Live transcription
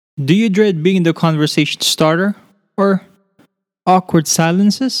Do you dread being the conversation starter or awkward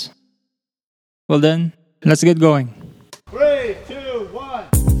silences? Well, then, let's get going. Three, two, one.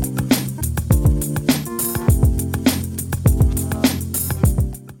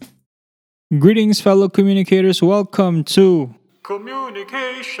 Greetings, fellow communicators. Welcome to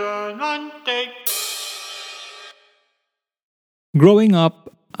Communication on tape. Growing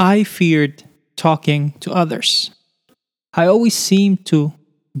Up. I feared talking to others. I always seemed to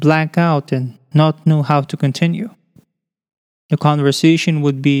blank out and not know how to continue. The conversation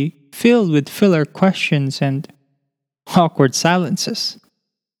would be filled with filler questions and awkward silences.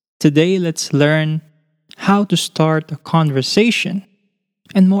 Today, let's learn how to start a conversation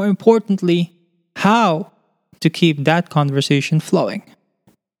and, more importantly, how to keep that conversation flowing.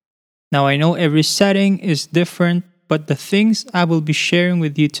 Now, I know every setting is different, but the things I will be sharing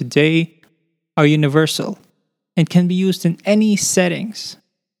with you today are universal and can be used in any settings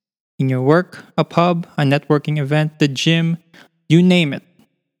in your work, a pub, a networking event, the gym, you name it.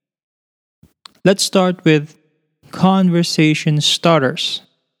 Let's start with conversation starters.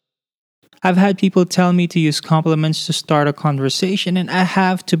 I've had people tell me to use compliments to start a conversation, and I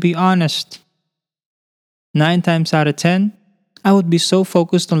have to be honest. 9 times out of 10, I would be so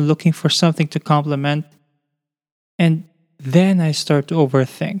focused on looking for something to compliment, and then I start to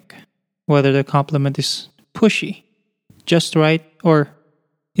overthink whether the compliment is pushy, just right, or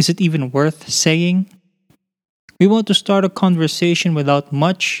is it even worth saying? We want to start a conversation without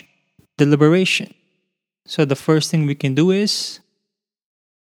much deliberation. So the first thing we can do is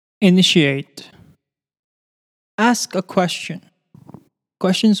initiate. Ask a question.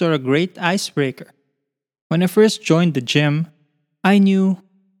 Questions are a great icebreaker. When I first joined the gym, I knew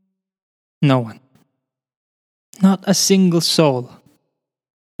no one, not a single soul.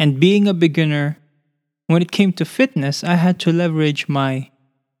 And being a beginner, when it came to fitness, I had to leverage my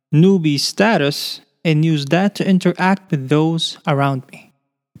newbie status and use that to interact with those around me.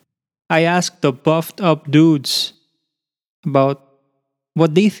 I asked the buffed up dudes about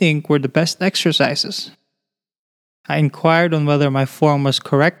what they think were the best exercises. I inquired on whether my form was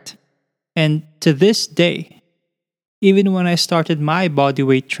correct, and to this day, even when I started my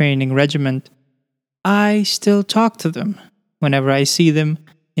bodyweight training regimen, I still talk to them whenever I see them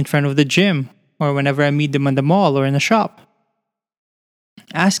in front of the gym or whenever I meet them in the mall or in a shop.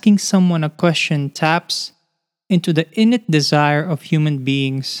 Asking someone a question taps into the innate desire of human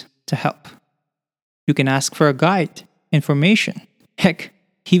beings to help. You can ask for a guide, information, heck,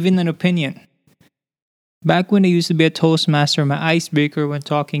 even an opinion. Back when I used to be a Toastmaster, my icebreaker when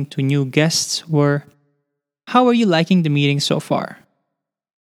talking to new guests were, "How are you liking the meeting so far?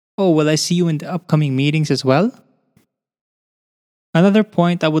 Oh, will I see you in the upcoming meetings as well?" Another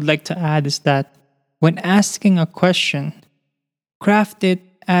point I would like to add is that when asking a question, craft it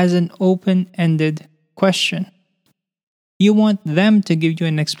as an open ended question. You want them to give you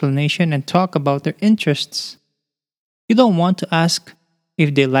an explanation and talk about their interests. You don't want to ask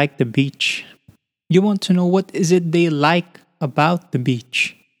if they like the beach. You want to know what is it they like about the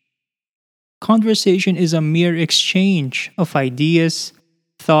beach. Conversation is a mere exchange of ideas,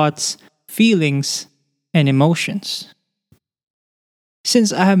 thoughts, feelings, and emotions.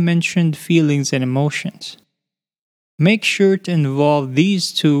 Since I have mentioned feelings and emotions, make sure to involve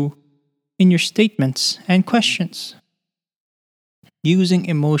these two in your statements and questions. Using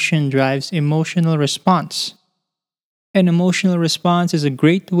emotion drives emotional response. An emotional response is a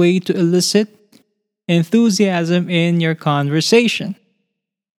great way to elicit enthusiasm in your conversation.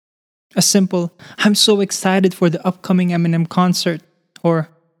 A simple, "I'm so excited for the upcoming Eminem concert," or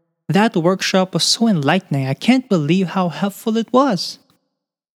 "That workshop was so enlightening, I can't believe how helpful it was,"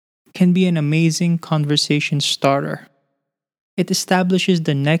 can be an amazing conversation starter. It establishes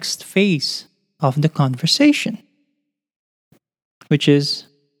the next phase of the conversation, which is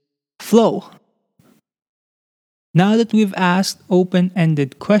flow. Now that we've asked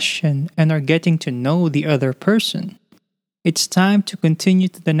open-ended questions and are getting to know the other person, it's time to continue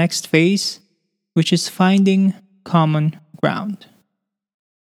to the next phase, which is finding common ground.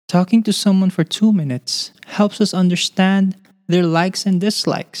 Talking to someone for 2 minutes helps us understand their likes and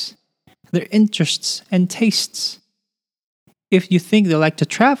dislikes, their interests and tastes. If you think they like to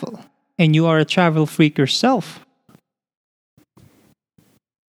travel and you are a travel freak yourself,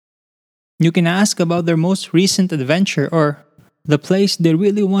 you can ask about their most recent adventure or the place they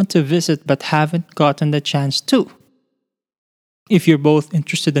really want to visit but haven't gotten the chance to. If you're both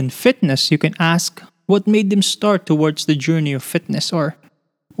interested in fitness, you can ask what made them start towards the journey of fitness or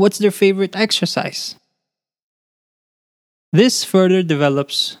what's their favorite exercise. This further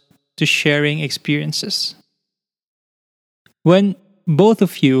develops to sharing experiences. When both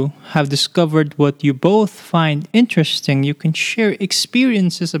of you have discovered what you both find interesting, you can share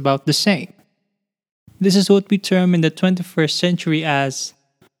experiences about the same. This is what we term in the 21st century as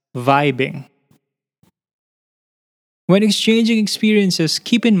vibing. When exchanging experiences,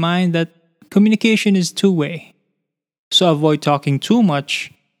 keep in mind that communication is two-way. So avoid talking too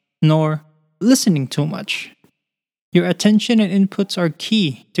much, nor listening too much. Your attention and inputs are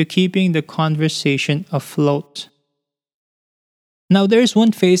key to keeping the conversation afloat. Now, there is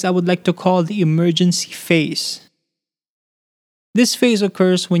one phase I would like to call the emergency phase. This phase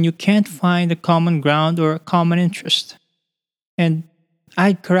occurs when you can't find a common ground or a common interest. And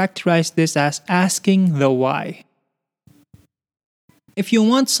I'd characterize this as asking the why. If you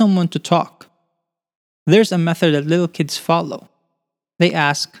want someone to talk, there's a method that little kids follow. They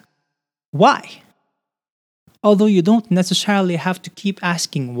ask, why? Although you don't necessarily have to keep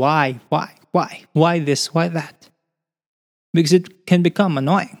asking why this, why that, because it can become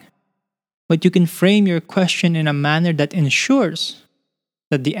annoying. But you can frame your question in a manner that ensures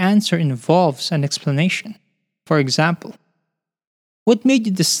that the answer involves an explanation. For example, what made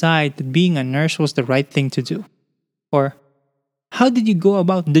you decide that being a nurse was the right thing to do? Or, how did you go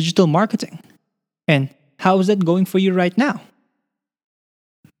about digital marketing? And how is that going for you right now?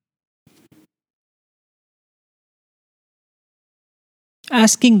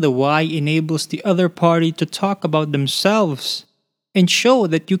 Asking the why enables the other party to talk about themselves and show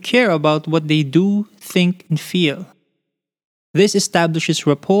that you care about what they do, think, and feel. This establishes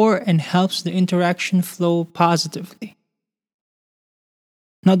rapport and helps the interaction flow positively.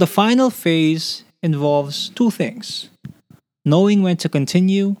 Now, the final phase involves two things: knowing when to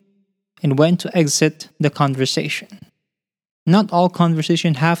continue and when to exit the conversation. Not all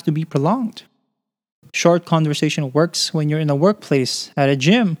conversations have to be prolonged. Short conversation works when you're in a workplace, at a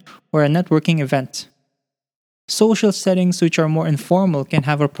gym, or a networking event. Social settings which are more informal can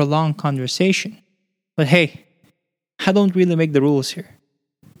have a prolonged conversation. But hey, I don't really make the rules here.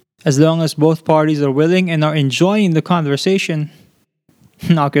 As long as both parties are willing and are enjoying the conversation,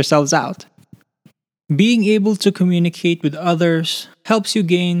 knock yourselves out. Being able to communicate with others helps you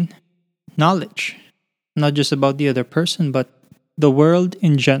gain knowledge, not just about the other person, but the world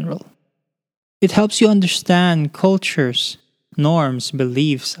in general. It helps you understand cultures, norms,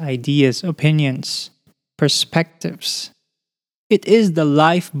 beliefs, ideas, opinions, perspectives. It is the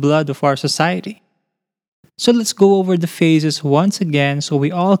lifeblood of our society. So let's go over the phases once again so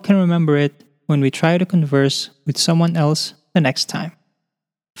we all can remember it when we try to converse with someone else the next time.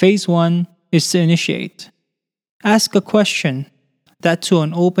 Phase 1 is to initiate. Ask a question, that too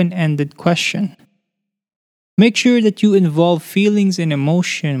an open-ended question. Make sure that you involve feelings and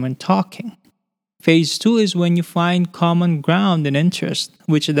emotion when talking. Phase 2 is when you find common ground and interest,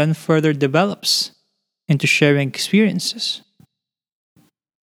 which then further develops into sharing experiences.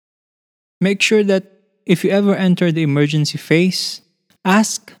 Make sure that if you ever enter the emergency phase,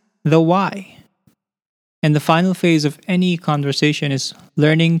 ask the why. And the final phase of any conversation is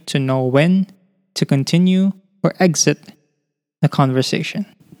learning to know when to continue or exit the conversation.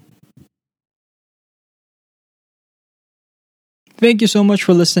 Thank you so much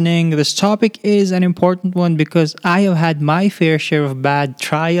for listening. This topic is an important one because I have had my fair share of bad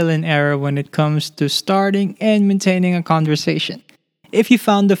trial and error when it comes to starting and maintaining a conversation. If you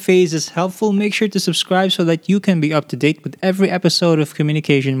found the phases helpful, make sure to subscribe so that you can be up to date with every episode of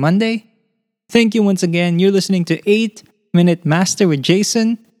Communication Monday. Thank you once again. You're listening to 8-Minute Master with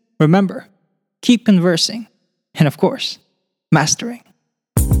Jason. Remember, keep conversing and, of course, mastering.